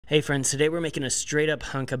Hey friends, today we're making a straight up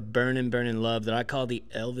hunk of burnin' love that I call the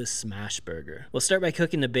Elvis Smash Burger. We'll start by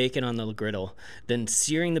cooking the bacon on the griddle, then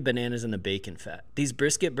searing the bananas in the bacon fat. These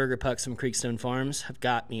brisket burger pucks from Creekstone Farms have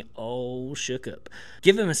got me all shook up.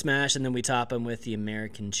 Give them a smash and then we top them with the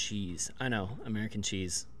American cheese. I know, American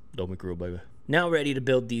cheese. Don't make real, baby. Now ready to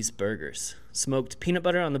build these burgers. Smoked peanut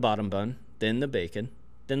butter on the bottom bun, then the bacon,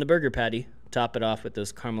 then the burger patty. Top it off with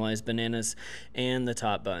those caramelized bananas and the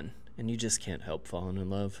top bun. And you just can't help falling in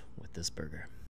love with this burger.